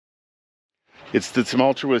It's the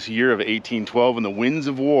tumultuous year of 1812 and the winds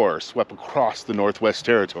of war swept across the Northwest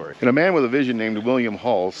Territory. And a man with a vision named William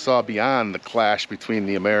Hull saw beyond the clash between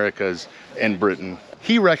the Americas and Britain.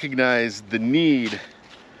 He recognized the need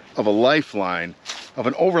of a lifeline, of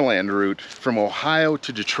an overland route from Ohio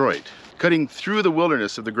to Detroit, cutting through the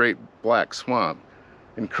wilderness of the Great Black Swamp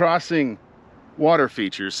and crossing water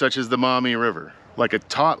features such as the Maumee River, like a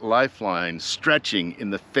taut lifeline stretching in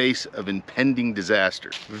the face of impending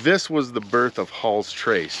disaster. This was the birth of Hull's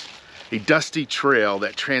Trace, a dusty trail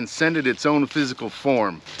that transcended its own physical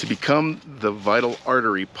form to become the vital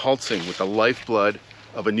artery pulsing with the lifeblood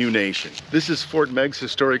of a new nation. This is Fort Megg's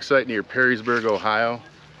historic site near Perrysburg, Ohio,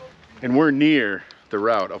 and we're near the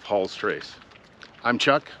route of Hull's Trace. I'm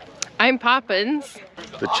Chuck. I'm Poppins.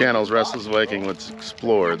 The channel's Restless Viking. Let's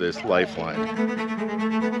explore this lifeline.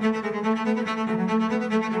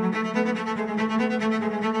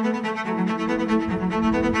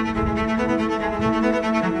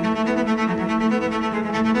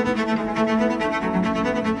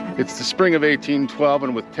 It's the spring of 1812,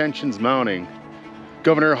 and with tensions mounting,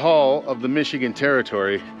 Governor Hull of the Michigan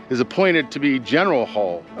Territory is appointed to be General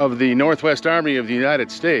Hull of the Northwest Army of the United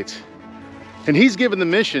States. And he's given the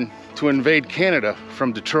mission to invade Canada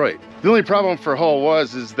from Detroit. The only problem for Hull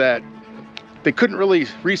is that they couldn't really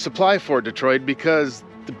resupply Fort Detroit because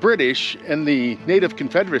the British and the Native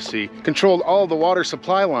Confederacy controlled all the water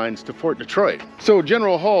supply lines to Fort Detroit. So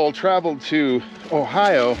General Hull traveled to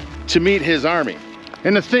Ohio to meet his army.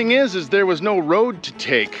 And the thing is there was no road to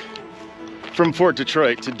take from Fort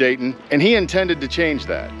Detroit to Dayton, and he intended to change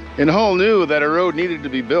that. And Hull knew that a road needed to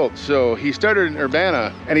be built, so he started in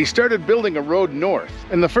Urbana, and he started building a road north.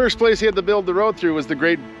 And the first place he had to build the road through was the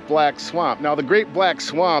Great Black Swamp. Now, the Great Black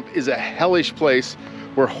Swamp is a hellish place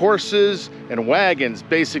where horses and wagons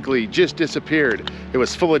basically just disappeared. It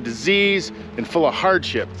was full of disease and full of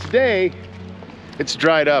hardship. Today, it's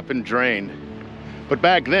dried up and drained. But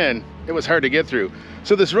back then, it was hard to get through.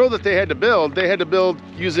 So this road that they had to build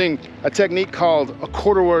using a technique called a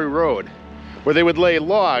corduroy road, where they would lay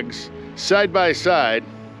logs side by side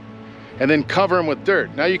and then cover them with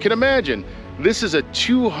dirt. Now you can imagine, this is a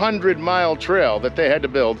 200-mile trail that they had to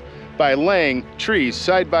build by laying trees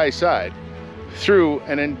side by side through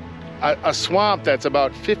a swamp that's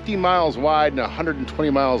about 50 miles wide and 120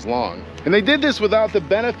 miles long. And they did this without the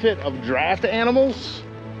benefit of draft animals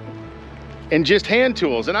and just hand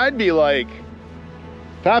tools. And I'd be like,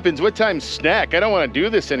 Poppins, what time's snack? I don't want to do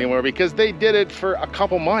this anymore, because they did it for a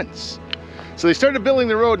couple months. So they started building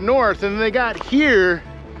the road north, and they got here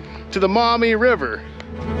to the Maumee River.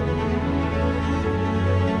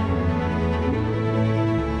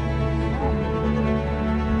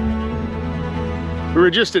 We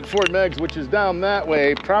were just at Fort Megg's, which is down that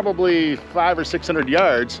way, probably 500 or 600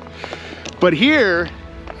 yards. But here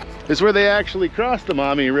is where they actually crossed the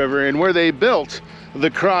Maumee River and where they built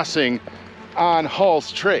the crossing on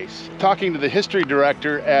Hull's Trace. Talking to the history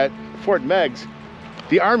director at Fort Megg's,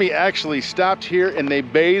 the Army actually stopped here and they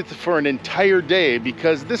bathed for an entire day,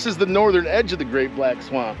 because this is the northern edge of the Great Black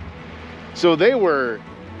Swamp. So they were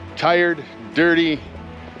tired, dirty,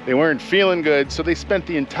 they weren't feeling good, so they spent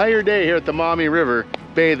the entire day here at the Maumee River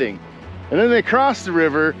bathing. And then they crossed the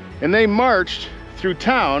river and they marched through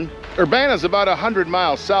town. Urbana's about 100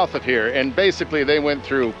 miles south of here, and basically they went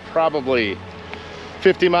through probably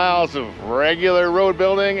 50 miles of regular road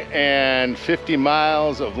building and 50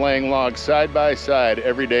 miles of laying logs side by side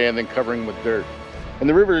every day and then covering with dirt. And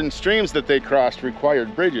the river and streams that they crossed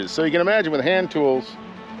required bridges. So you can imagine, with hand tools,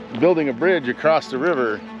 building a bridge across the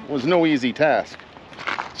river was no easy task.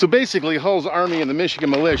 So basically, Hull's army and the Michigan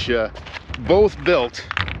militia both built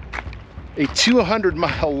a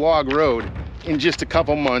 200-mile log road in just a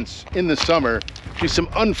couple months in the summer through some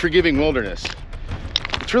unforgiving wilderness.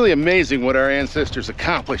 It's really amazing what our ancestors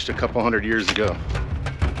accomplished a couple hundred years ago.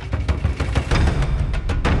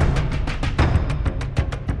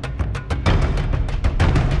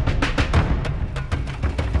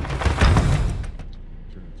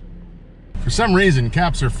 For some reason,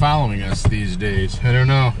 cops are following us these days. I don't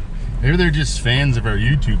know. Maybe they're just fans of our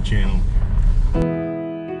YouTube channel.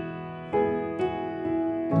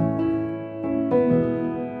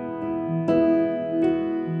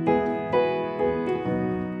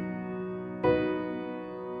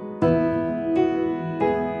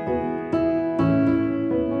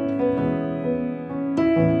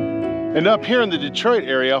 And up here in the Detroit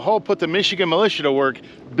area, Hull put the Michigan militia to work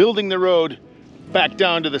building the road back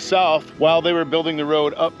down to the south while they were building the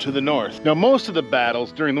road up to the north. Now, most of the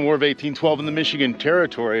battles during the War of 1812 in the Michigan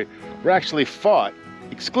Territory were actually fought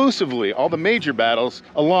exclusively, all the major battles,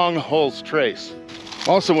 along Hull's Trace.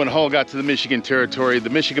 Also, when Hull got to the Michigan territory, the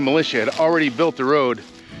Michigan militia had already built the road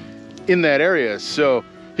in that area, so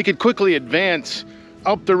he could quickly advance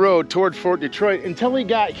up the road toward Fort Detroit until he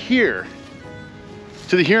got here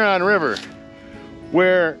to the Huron River,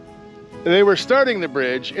 where they were starting the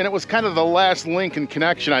bridge, and it was kind of the last link in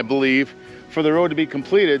connection, I believe, for the road to be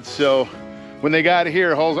completed. So when they got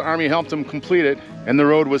here, Hull's army helped them complete it, and the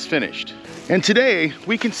road was finished. And today,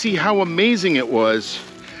 we can see how amazing it was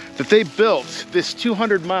that they built this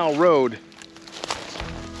 200-mile road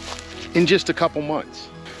in just a couple months.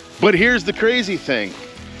 But here's the crazy thing.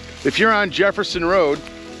 If you're on Jefferson Road,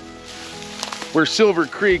 where Silver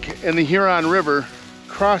Creek and the Huron River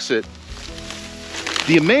cross it,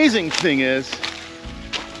 the amazing thing is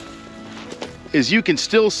you can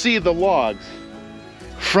still see the logs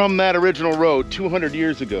from that original road 200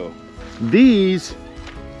 years ago. These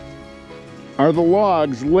are the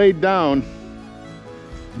logs laid down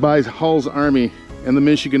by Hull's army and the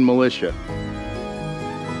Michigan militia.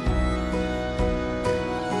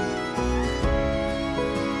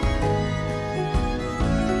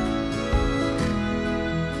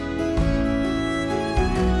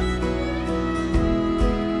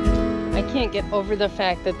 I can't get over the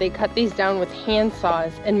fact that they cut these down with hand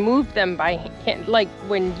saws and moved them by hand, like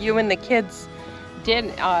when you and the kids did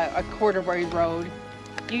a corduroy road.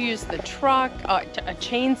 You use the truck, a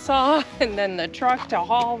chainsaw, and then the truck to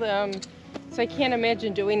haul them. So I can't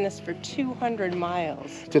imagine doing this for 200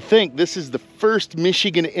 miles. To think this is the first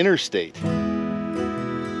Michigan interstate.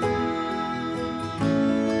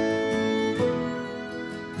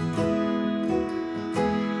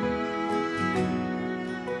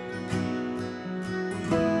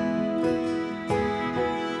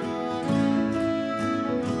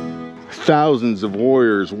 Thousands of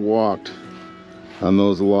warriors walked on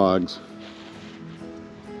those logs,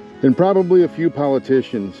 and probably a few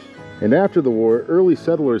politicians. And after the war, early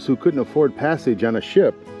settlers who couldn't afford passage on a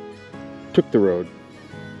ship took the road.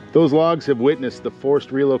 Those logs have witnessed the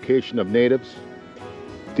forced relocation of natives,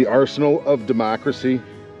 the arsenal of democracy.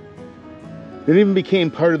 It even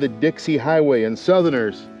became part of the Dixie Highway and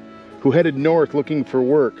Southerners who headed north looking for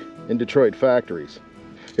work in Detroit factories.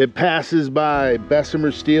 It passes by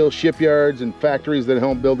Bessemer Steel shipyards and factories that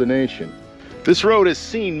helped build the nation. This road has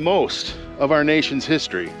seen most of our nation's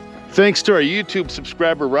history. Thanks to our YouTube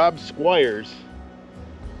subscriber, Rob Squires,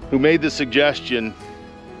 who made the suggestion.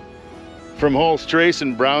 From Hull's Trace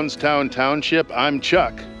in Brownstown Township, I'm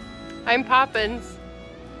Chuck. I'm Poppins.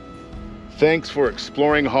 Thanks for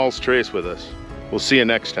exploring Hull's Trace with us. We'll see you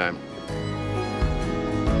next time.